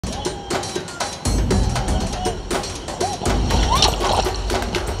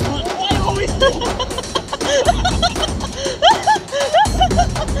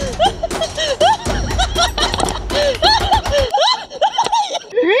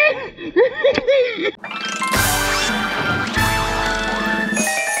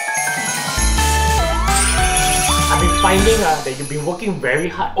that you've been working very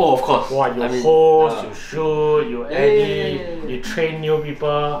hard. Oh, of course. Wow, you host, you shoot, you edit, you train new people.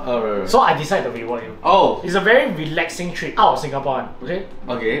 Right. So I decided to reward you. Oh. It's a very relaxing trip out of Singapore, okay?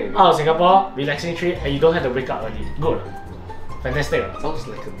 Okay. Out of Singapore, relaxing trip, and you don't have to wake up early. Good. Fantastic. Sounds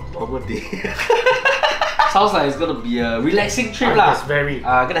like a normal day. Sounds like it's gonna be a relaxing trip lah. It's very.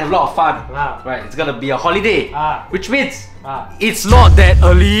 Gonna have a lot of fun. Right, it's gonna be a holiday. Which means it's not that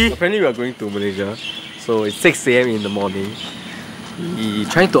early. Apparently we are going to Malaysia. So it's 6 AM in the morning. We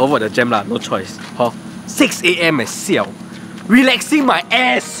trying to avoid the jam lah, no choice. 6 AM at siao. Relaxing my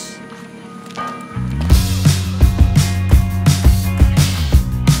ass.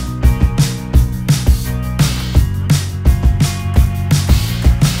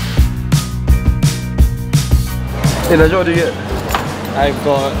 Hey Najwa, what do you get? I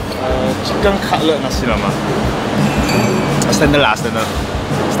got chicken cutlet nasi lemak. Standard lah, standard.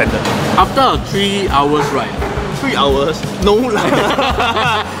 After 3 hours ride. 3 hours? No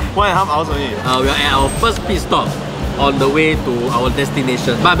lah. 1.5 hours only. We are at our first pit stop on the way to our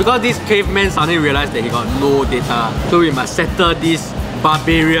destination. But because this caveman suddenly realized that he got no data, so we must settle this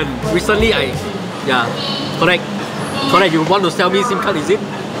barbarian. Recently correct. You want to sell me SIM card, is it?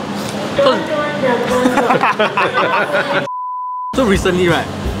 So recently, right,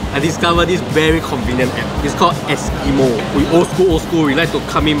 I discovered this very convenient app. It's called Eskimo. We old school, we like to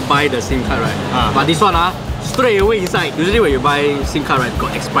come in buy the SIM card, right? But this one, straight away inside. Usually when you buy SIM card, right,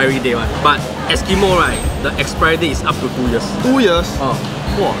 got expiry date, right? But Eskimo, right, the expiry date is up to 2 years. 2 years?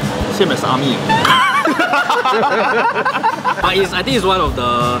 Wow, same as army. But I think it's one of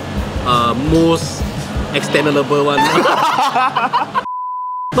the most extendable one.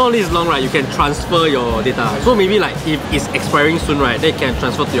 Not only is long, right, you can transfer your data. So maybe like if it's expiring soon, right, then you can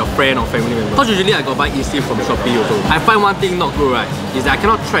transfer to your friend or family member. Because usually I got buy eSIM from Shopee also. I find one thing not good, right, is that I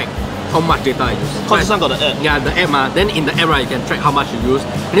cannot track how much data I use. Because this one got the app. Yeah, the app, then in the app, right, you can track how much you use.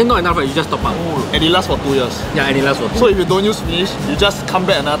 And then not enough, right, you just top up. And it lasts for 2 years. Yeah, and it lasts for 2 years. So if you don't use finish, you just come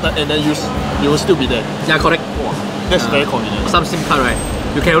back another time and then use, you will still be there. Yeah, correct. Wow, that's very convenient. Some SIM card, right,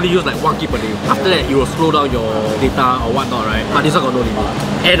 you can only use like 1 GB per day. After that, it will slow down your data or whatnot, right? But this one got no limit.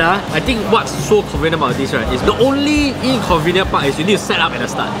 And I think what's so convenient about this, right, is the only inconvenient part is you need to set up at the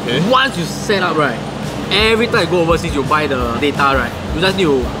start. Okay. Once you set up, right, every time you go overseas, you buy the data, right, you just need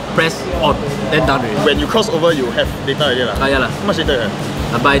to press on, then done already. When you cross over, you have data already lah. Yeah lah. How much data you have?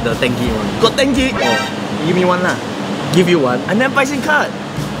 I buy the 10 GB one. Got 10 gig? Give me one lah. Give you one? I never buy SIM card.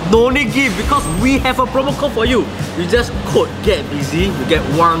 No need give because we have a promo code for you. You just code get busy, you get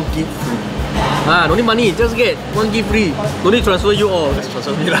 1 GB free. No need money, just get 1 GB free. No need transfer you all. Just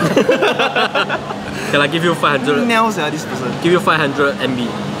transfer me lah. Can I give you 500? Nails this person. Give you 500 MB.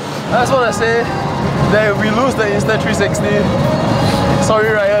 I just want to say that we lose the Insta 360.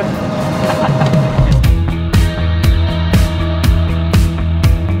 Sorry, Ryan.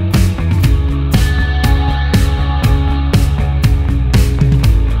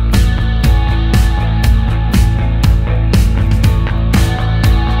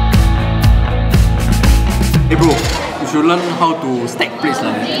 Hey bro, you should learn how to stack plates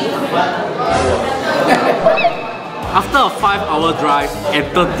like that. After a 5-hour drive and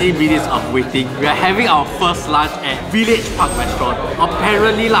 30 minutes of waiting, we are having our first lunch at Village Park Restaurant.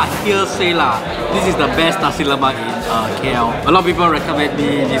 Apparently hearsay this is the best nasi lemak in KL. A lot of people recommend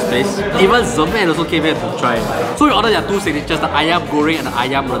me this place. Even Zeman also came here to try. So we ordered their 2 signatures, the ayam goreng and the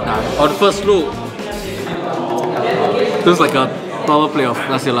ayam rendang. On first look, looks like a normal plate of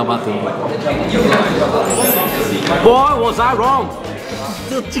nasi lemak to me. Boy, was I wrong!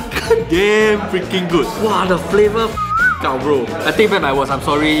 The chicken damn freaking good. Wow, the flavor bro. I take back my words, I'm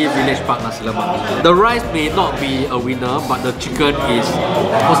sorry Village Park nasi lemak. The rice may not be a winner, but the chicken is...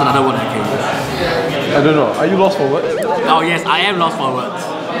 What's another word I can use? I don't know. Are you lost for words? Oh yes, I am lost for words.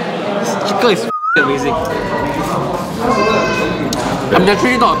 This chicken is amazing. I'm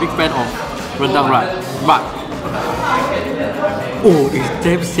naturally not a big fan of rendang, right? But oh, it's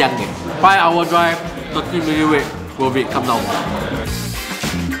damn xiang 5-hour drive, 30-minute wait, worth it, come down.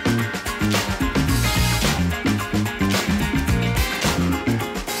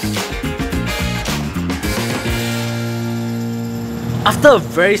 After a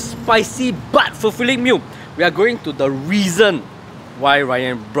very spicy but fulfilling meal, we are going to the reason why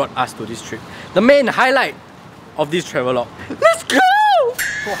Ryan brought us to this trip. The main highlight of this travelogue. Let's go!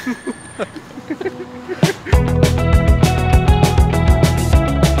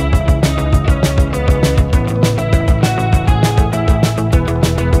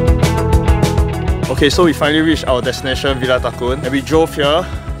 Okay, so we finally reached our destination, Villa Takun, and we drove here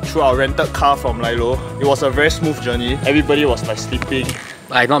through our rented car from LYLO. It was a very smooth journey. Everybody was like sleeping.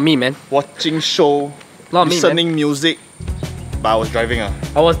 Not me, man. Watching show, Not listening me, music. but I was driving.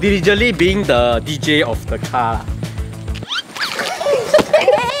 I was diligently being the DJ of the car.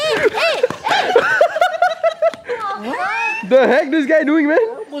 The heck this guy doing, man?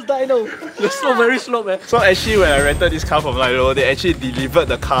 Almost died though. The slope very slow, man. So actually when I rented this car from LYLO, they actually delivered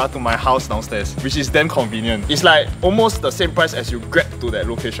the car to my house downstairs, which is damn convenient. It's like almost the same price as you grab to that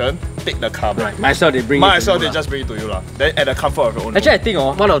location, take the car back. Might as well they bring Might as well they just bring it to you lah. Then at the comfort of your own Actually, home. I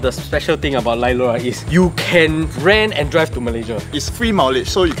think one of the special thing about LYLO is you can rent and drive to Malaysia. It's free mileage,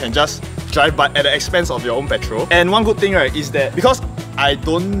 so you can just drive but at the expense of your own petrol. And one good thing right is that because I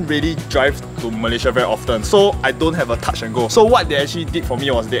don't really drive to Malaysia very often, so I don't have a touch and go. So what they actually did for me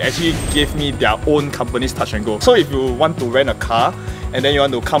was they actually gave me their own company's touch and go. So if you want to rent a car and then you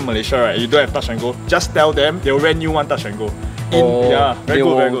want to come Malaysia, right, you don't have touch and go, just tell them they'll rent you one touch and go. Yeah, very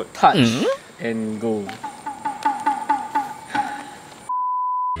good, very good. Touch and go.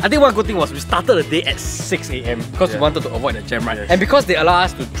 I think one good thing was we started the day at 6 AM because we wanted to avoid the jam, right? And because they allow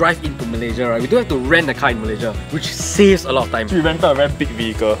us to drive into Malaysia, right, we don't have to rent a car in Malaysia, which saves a lot of time. We rented a very big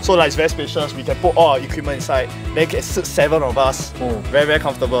vehicle, so like it's very spacious. We can put all our equipment inside. Then can sit 7 of us. Very, very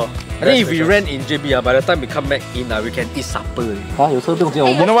comfortable. I think if we rent in JB, by the time we come back in, we can eat supper. You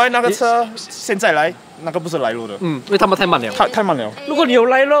know why 那个车现在来那个不是LYLO的？因为他们太慢了。太慢了。如果你有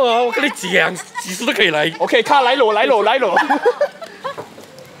LYLO啊，我跟你讲，几时都可以来。OK， 卡LYLO。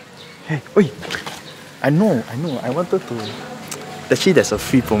Hey, wait. I know. I wanted to. Actually, there's a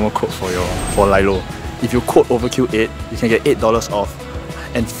free promo code for LYLO. If you code Overkill 8, you can get $8 off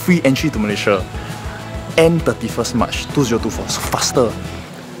and free entry to Malaysia. And 31st March 2024. So faster.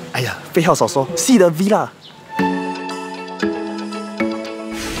 哎呀，废话少说， see the villa.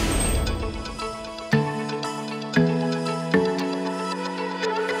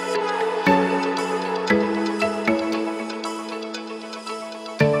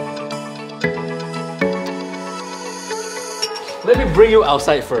 Let me bring you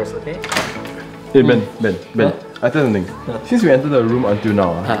outside first, okay? Hey Ben, I tell you something. Since we entered the room until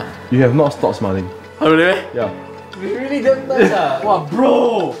now, you have not stopped smiling. Oh really? Yeah. It's really damn nice Wow,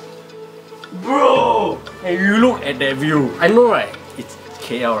 bro! Hey, you look at that view. I know right, it's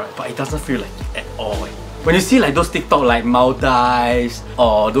KL right, but it doesn't feel like it at all. When you see like those TikTok like Maldives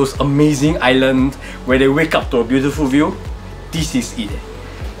or those amazing islands where they wake up to a beautiful view, this is it.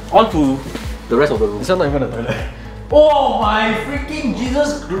 On to the rest of the room. It's not even a toilet. Oh my freaking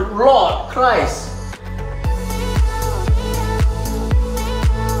Jesus Lord Christ!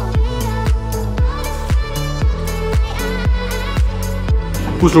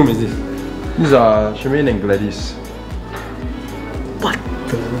 Whose room is this? These are Charmaine and Gladys.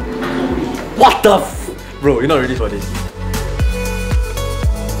 What the Bro, you're not ready for this.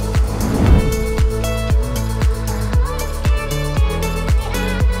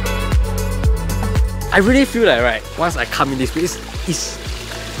 I really feel like once I come in this place,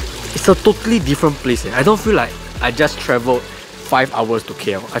 it's a totally different place. I don't feel like I just travelled 5 hours to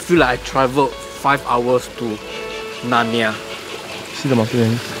KL. I feel like I travelled 5 hours to Narnia. See the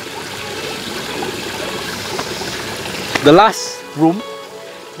mountain? The last room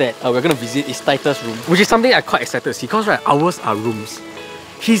that we're gonna visit is Titus' room, which is something I'm quite excited to see because ours are rooms.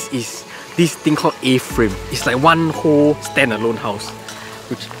 His is this thing called A-frame. It's like one whole standalone house,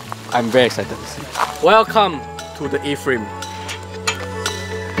 which I'm very excited to see. Welcome to the A-frame.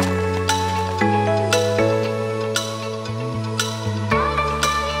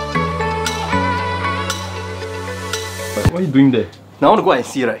 What are you doing there? Now I want to go and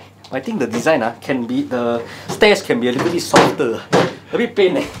see I think the design can be, the stairs can be a little bit softer. A bit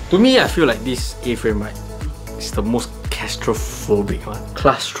pain To me, I feel like this A-frame is the most claustrophobic one.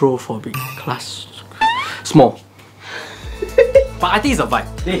 Claustrophobic. Small. But I think it's a vibe.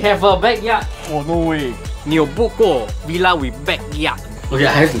 They have a backyard. Oh no way. 你有 book 过 villa with backyard? Okay,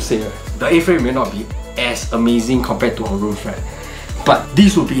 I have to say the A-frame may not be as amazing compared to our rooms, but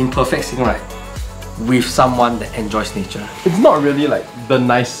this would be in perfect sync, with someone that enjoys nature. It's not really like the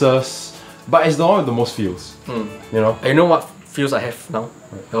nicest, but it's the one with the most feels. You know? And you know what feels I have now?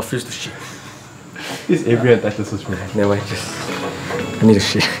 Your feels to shit. This is Avery and Titus' room. Never mind, I need to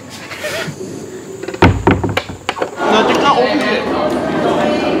shit.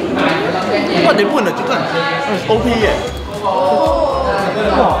 What they put in the chicken? It's OP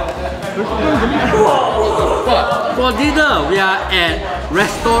for dinner, we are at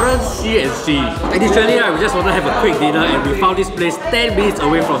Restoran C C. Initially, right, we just wanted to have a quick dinner and we found this place 10 minutes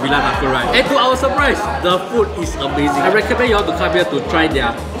away from Villa Takun, right? And to our surprise, the food is amazing. I recommend you all to come here to try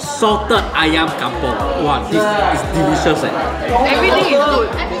their salted ayam kampung. Wow, this is delicious. Everything is good.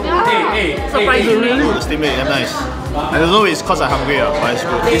 Surprisingly. The steam is nice. I don't know, it's cause I'm hungry, but it's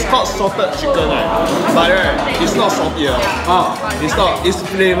good. It's called salted chicken, right? But right, it's not salty. It's not, it's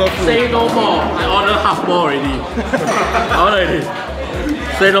flavorful. Say no more. I ordered half more already. I ordered already.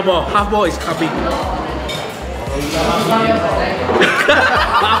 Say no more. Half more is coming. But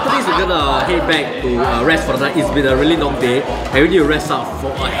after this, we're gonna head back to rest for the night. It's been a really long day and we need to rest up for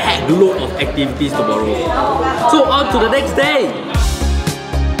a heck load of activities tomorrow. So on to the next day.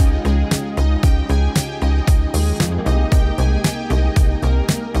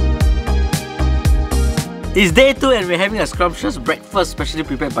 It's day 2 and we're having a scrumptious breakfast specially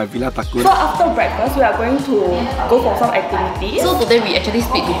prepared by Villa Takun. So after breakfast, we are going to go for some activities. So today we actually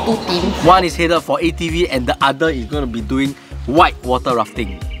split to 2 teams. One is headed for ATV and the other is going to be doing white water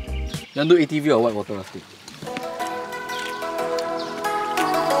rafting. You want to do ATV or white water rafting?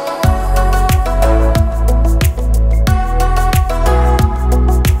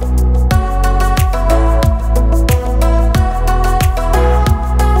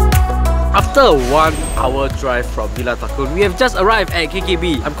 After a 1 hour drive from Villa Takun, we have just arrived at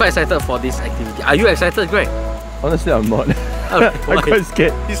KKB. I'm quite excited for this activity. Are you excited, Greg? Honestly, I'm not. I'm quite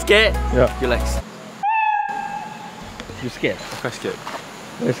scared. You scared? Yeah. Relax. You scared? I'm quite scared.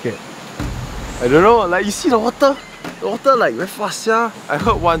 Very scared. I don't know, like you see the water? The water like very fast, yeah. I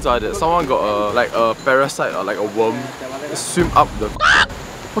heard once that someone got a parasite or like a worm swim up the.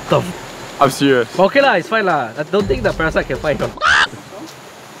 What the? I'm serious. Okay lah, it's fine lah. I don't think the parasite can find him.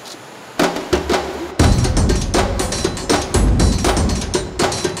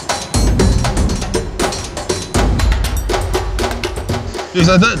 You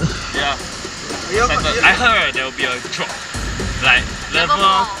excited? Yeah. Excited. I heard right, there will be a drop. Like level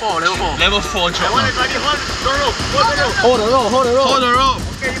 4 drop. Hold the rope, hold the rope. Hold the rope.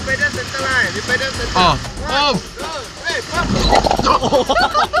 Okay, you pedal center line. You pedal center. Oh.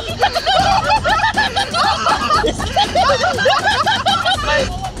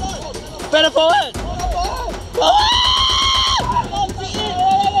 Pedal forward.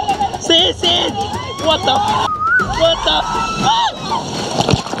 See. What the? What the?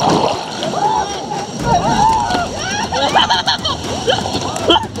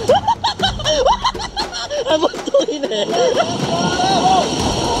 I was doing it.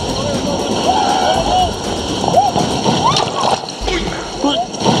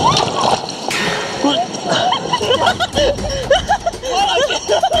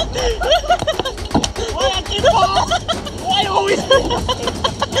 Why always?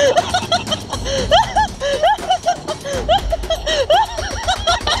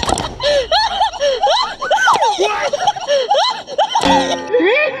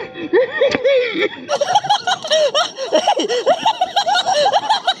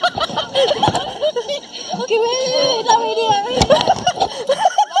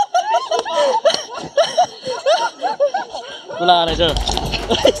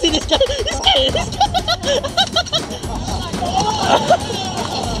 See this guy, this guy.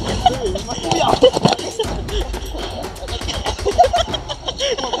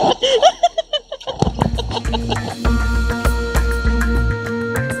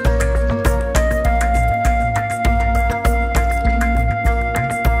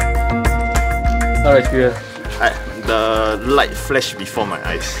 Alright, experience. The light flashed before my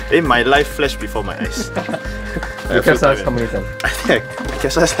eyes. My life flashed before my eyes. You capsized how many times? I think I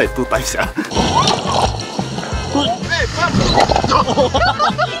capsized like 2 times. Yeah.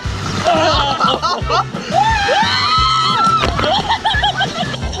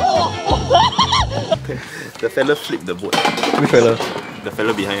 The fella flipped the boat. Which fella? The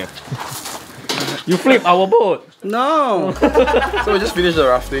fella behind you. You flip our boat. No! So we just finished the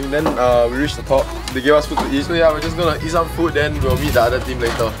rafting, then we reached the top. They gave us food to eat. So yeah, we're just gonna eat some food, then we'll meet the other team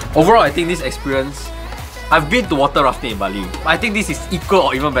later. Overall, I think this experience, I've been to water rafting in Bali. I think this is equal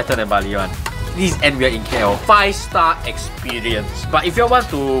or even better than Bali one. This and we are in KL. 5-star experience. But if you want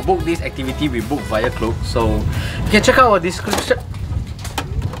to book this activity, we book via Cloak. So you can check out our description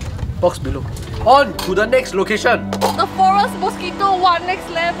box below. On to the next location. The forest mosquito one next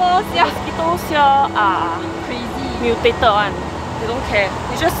level. Yeah, mosquitoes here are crazy, mutated one. They don't care.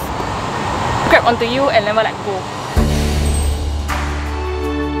 They just grab onto you and never let go.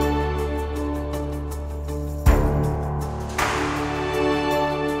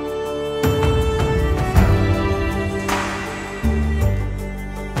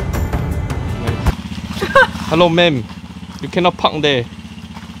 Hello, ma'am. You cannot park there.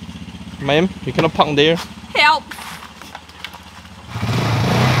 Ma'am, you cannot park there. Help!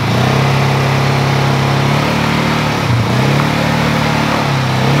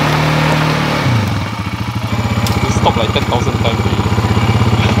 You stop like 10,000 times already.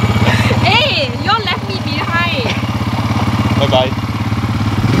 Hey, you all left me behind. Bye bye.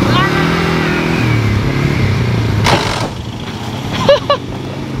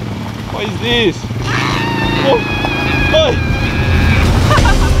 What is this? Oh. Hey.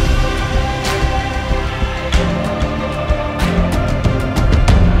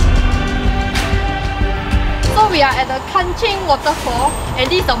 So we are at the Kanching Waterfall, and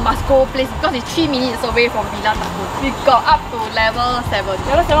this is a must-go place because it's 3 minutes away from Villa Takun. We got up to level 7.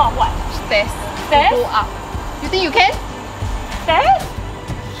 Level 7 of what? Stairs. Stairs? To go up. You think you can? Stairs?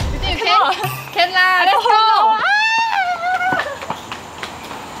 You think you can? Can lah, let's go!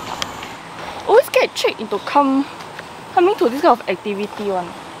 Always get tricked into coming to this kind of activity one.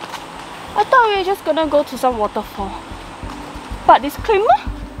 I thought we were just gonna go to some waterfall. But disclaimer,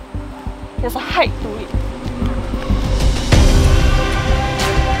 there's a hike to it.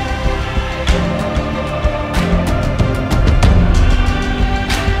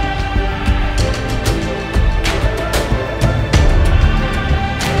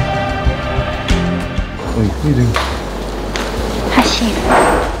 Wait, what are you doing?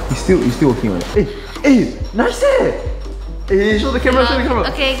 He's still working on it. Hey, nice eh! Hey, show the camera, show the camera.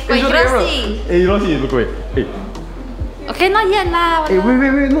 Okay, hey, but show you the don't camera. see. Hey, you don't see it, look away. Hey. Okay, not yet lah. Hey,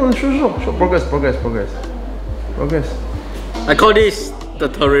 wait, no, show. Progress. I call this the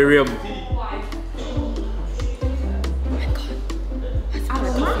terrarium.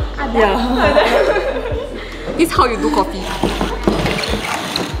 Yeah. This is how you do coffee.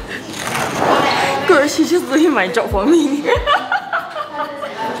 Girl, she's just doing my job for me.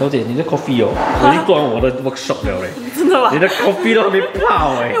 小姐，你的 coffee 哦，我已经做完我的 workshop 了嘞。真的吗？你的 coffee 都还没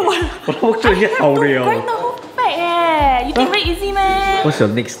泡哎，我的 workshop 已经好了。Grind the whole bag eh. You think very easy man? What's your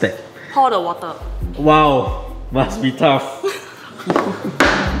next step? Pour the water. Wow, must be tough.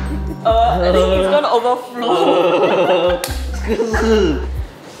 I think it's gonna overflow.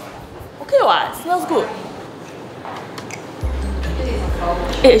 Okay what? Smells good.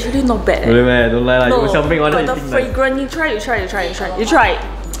 Eh, actually not bad. Really man, don't lie lah. No, You something on but it. the fragrance, you try. You try.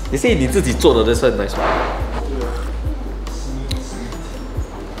 You say 你自己做的，这是很 nice 吗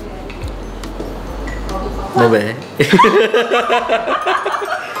 ？No way.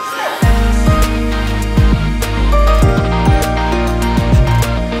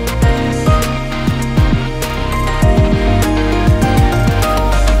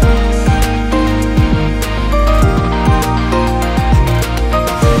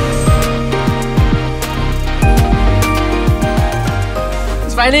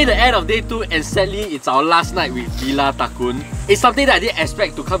 Finally the end of day 2 and sadly it's our last night with Villa Takun. It's something that I didn't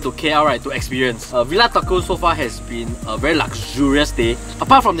expect to come to KL, right, to experience. Villa Takun so far has been a very luxurious day.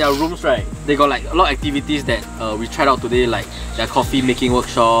 Apart from their rooms, right, they got like a lot of activities that we tried out today, like their coffee making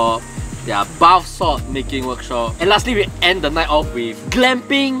workshop, their bath salt making workshop, and lastly we end the night off with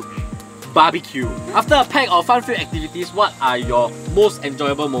glamping barbecue. After a pack of fun-filled activities, what are your most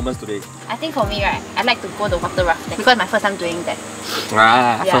enjoyable moments today? I think for me, right, I like to go the water rafting because my first time doing that.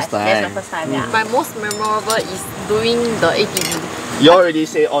 Ah, Yeah, first time. that's my first time, yeah. My most memorable is doing the ATV. You already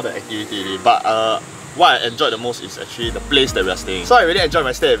say all the activity, but what I enjoyed the most is actually the place that we are staying. So I really enjoyed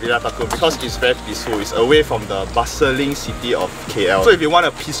my stay at Villa Takun because it's very peaceful. It's away from the bustling city of KL. So if you want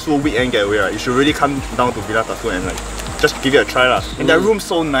a peaceful weekend getaway, right, you should really come down to Villa Takun and like just give it a try lah. And their room's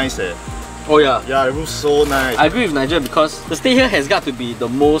so nice eh. Oh yeah. Yeah, the room's so nice. I agree with Nigel because the stay here has got to be the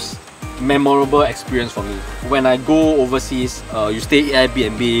most memorable experience for me. When I go overseas, you stay at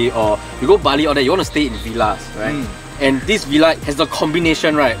Airbnb or you go Bali or that, you want to stay in villas, right? And this villa has the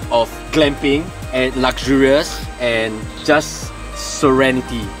combination, right, of glamping and luxurious and just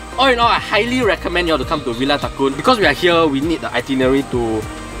serenity. All in all, I highly recommend you all to come to Villa Takun. Because we are here, we need the itinerary to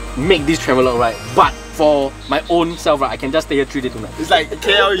make this travel log, right? But for my own self, right, I can just stay here 3 days 2 nights. It's like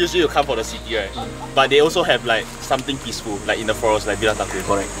KL usually you come for the city, right? But they also have like something peaceful, like in the forest, like Villa Takun.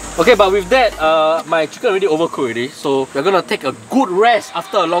 Correct. Okay, but with that, my chicken already overcooked already, so we're gonna take a good rest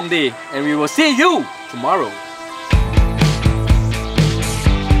after a long day, and we will see you tomorrow.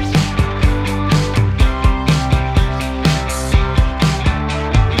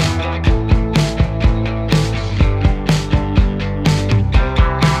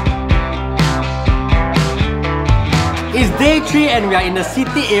 It's day 3 and we are in the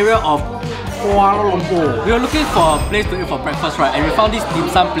city area of Kuala Lumpur. We were looking for a place to eat for breakfast, right? And we found this dim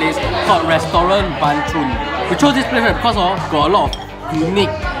sum place called Restaurant Bunn. We chose this place right because got a lot of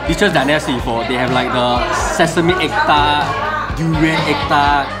unique dishes that I never seen before. They have like the sesame egg tart, durian egg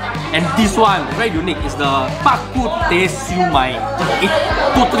tart, and this one very unique is the Bak Kut Teh Siu Mai. It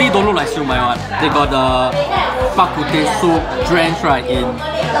totally don't look like siu mai one. They got the Bak Kut Teh soup drenched right in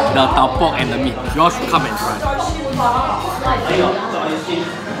the tau pork and the meat. You all should come and try.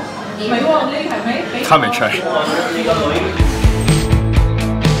 Come and try.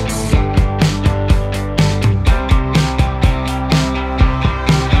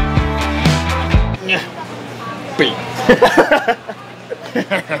 Bing.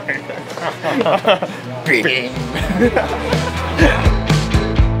 Bing.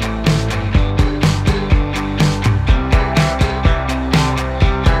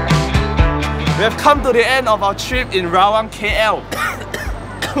 We have come to the end of our trip in Rawang, KL.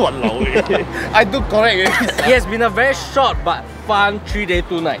 I do correct. It has been a very short but fun 3 day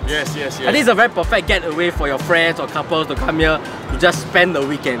 2 nights. Yes. I think it's a very perfect getaway for your friends or couples to come here to just spend the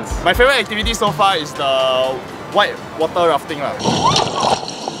weekends. My favorite activity so far is the white water rafting.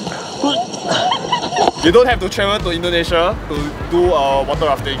 You don't have to travel to Indonesia to do water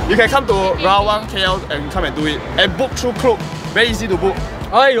rafting. You can come to Rawang, KL and come and do it. And book through Klook. Very easy to book.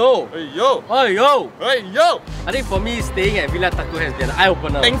 Hey yo! Hey yo! Hey yo! Hey yo! I think for me, staying at Villa Takun has been an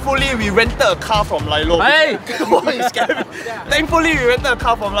eye-opener. Thankfully, we rented a car from LYLO. Hey! You scared me. Thankfully, we rented a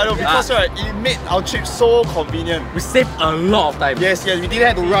car from LYLO because right, it made our trip so convenient. We saved a lot of time. Yes, we didn't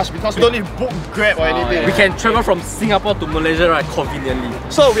have to rush because we don't need to book Grab or anything. We can travel from Singapore to Malaysia right conveniently.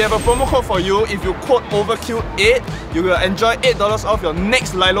 So we have a promo code for you. If you quote Overkill 8, you will enjoy $8 off your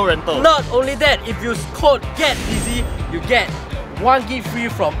next LYLO rental. Not only that, if you code Get Easy, you get 1 gig free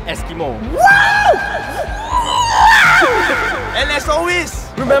from Eskimo. Wow! And as always,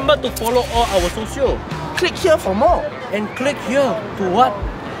 remember to follow all our social. Click here for more. And click here to what?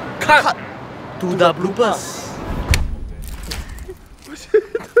 Cut to the bloopers.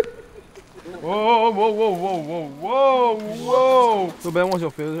 Whoa. So Ben, what's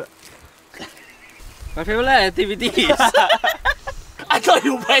your favorite? My favorite activity is... I thought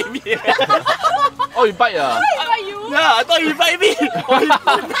you bite me. Oh, you bite you? Yeah, I thought you bite me. Oh, you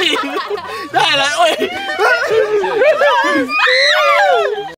bite me. Then I like,